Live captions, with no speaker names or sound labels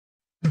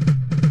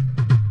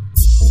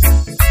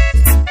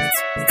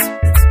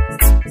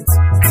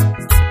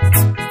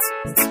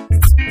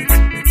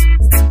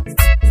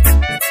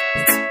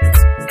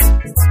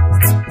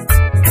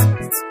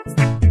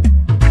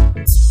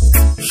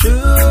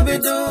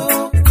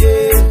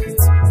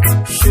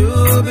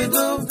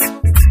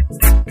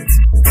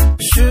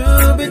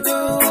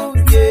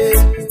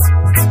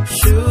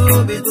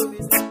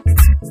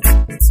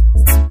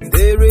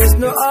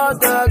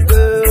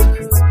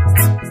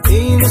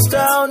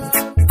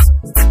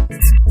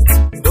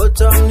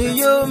But only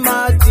you,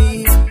 my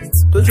dear,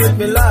 to treat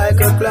me like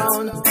a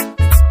clown.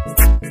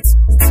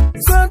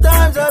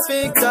 Sometimes I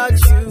think that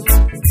you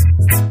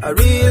are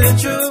really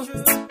true,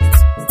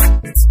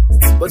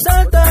 but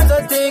sometimes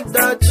I think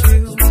that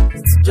you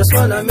just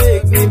wanna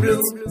make me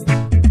blue.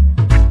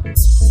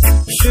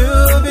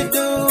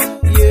 Scobidoo,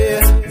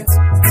 yeah,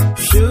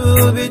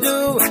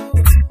 Scobidoo,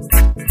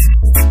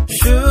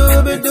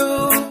 Scobidoo,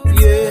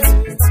 yeah,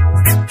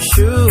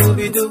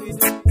 Scobidoo.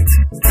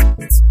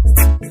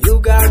 You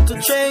got to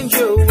change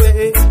your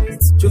way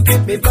to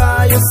keep me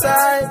by your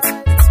side.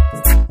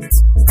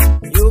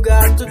 You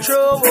got to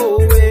throw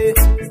away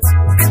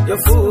your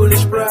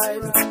foolish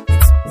pride.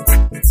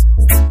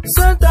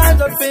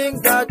 Sometimes I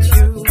think that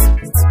you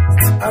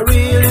are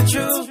really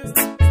true,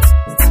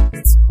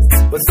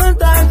 but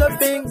sometimes I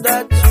think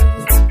that you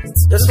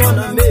just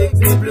wanna make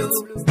me blue.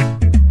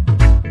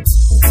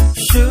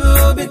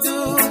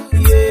 Scobidoo,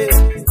 yeah,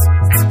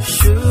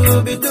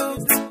 Scobidoo,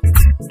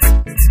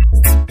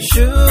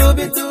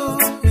 Scobidoo,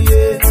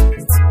 yeah,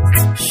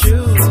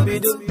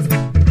 Scobidoo.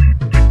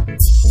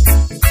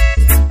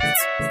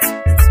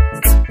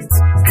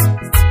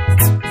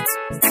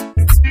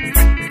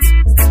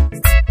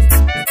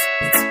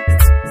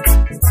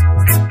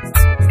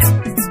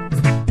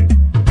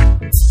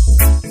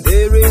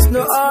 There is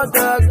no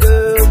other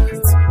girl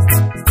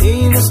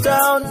in this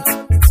town,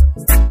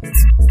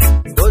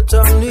 but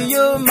only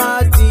you,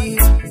 my dear,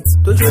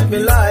 to treat me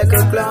like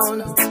a clown.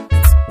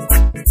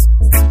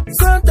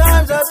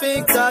 Sometimes I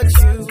think that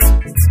you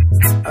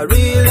are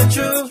really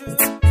true,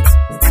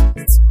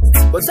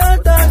 but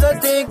sometimes I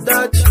think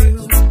that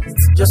you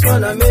just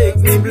wanna make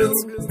me blue.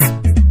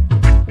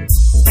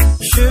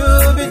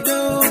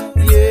 Scobidoo,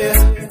 yeah,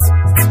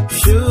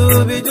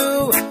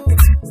 Scobidoo,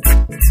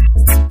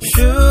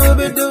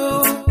 Scobidoo,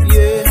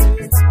 yeah,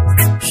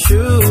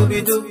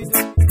 Scobidoo.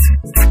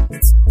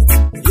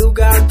 You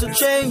got to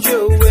change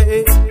your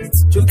way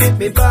to keep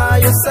me by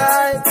your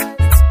side.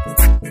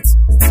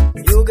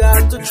 You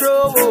got to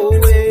throw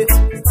away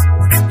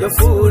your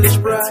foolish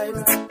pride.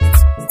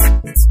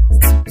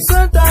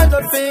 Sometimes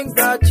I think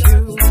that you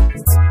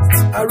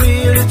are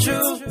really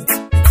true,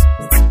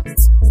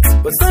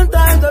 but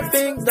sometimes I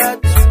think that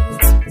you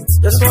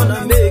just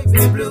wanna make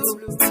me blue.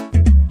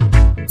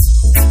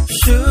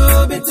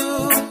 Scobidoo,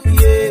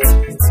 yeah,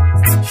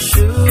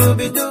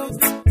 Scobidoo,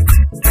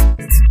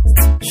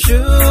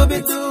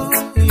 Scobidoo,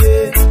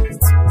 yeah,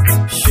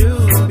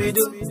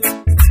 Scobidoo,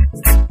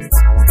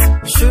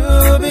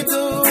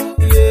 Scobidoo,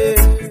 yeah,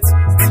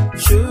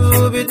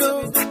 Scobidoo,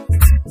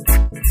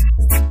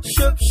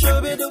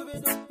 Scobidoo,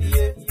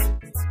 yeah.